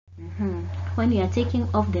when you are taking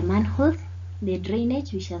off the manholes, the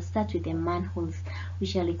drainage, we shall start with the manholes. We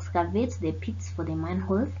shall excavate the pits for the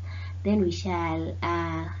manholes, then we shall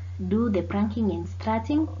do the planking and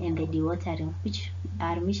strutting and the dewatering, which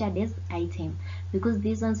are measured as item, because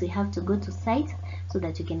these ones we have to go to site so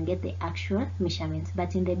that you can get the actual measurements.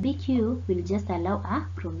 But in the BQ, we'll just allow a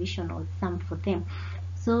provisional sum for them.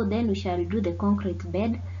 So then we shall do the concrete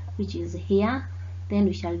bed, which is here. Then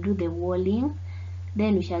we shall do the walling.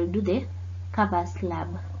 Then we shall do the cover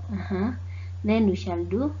slab. Then we shall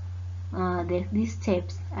do these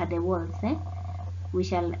steps at the walls. We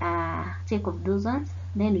shall take off those ones.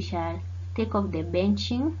 Then we shall take off the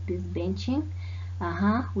benching, this benching.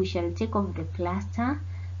 We shall take off the plaster.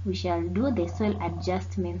 We shall do the soil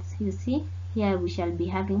adjustments. You see here we shall be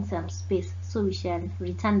having some space, so we shall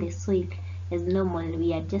return the soil as normal.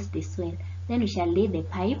 We adjust the soil. Then we shall lay the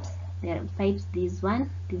pipes. The pipes, this one,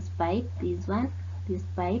 this pipe, this one, this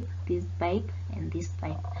pipe, this pipe, and this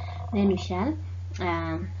pipe. Then we shall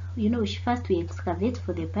first we excavate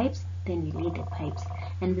for the pipes, then we lay the pipes,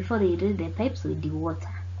 and before we lay the pipes we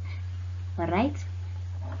dewater. All right.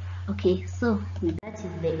 Okay, so that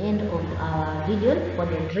is the end of our video for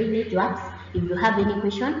the drainage works. If you have any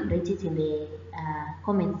question, write it in the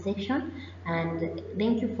comment section. And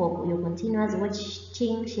thank you for your continuous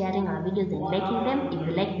watching, sharing our videos and liking them. If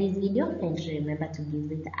you like this video, kindly remember to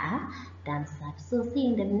give it a thumbs up. So see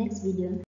you in the next video.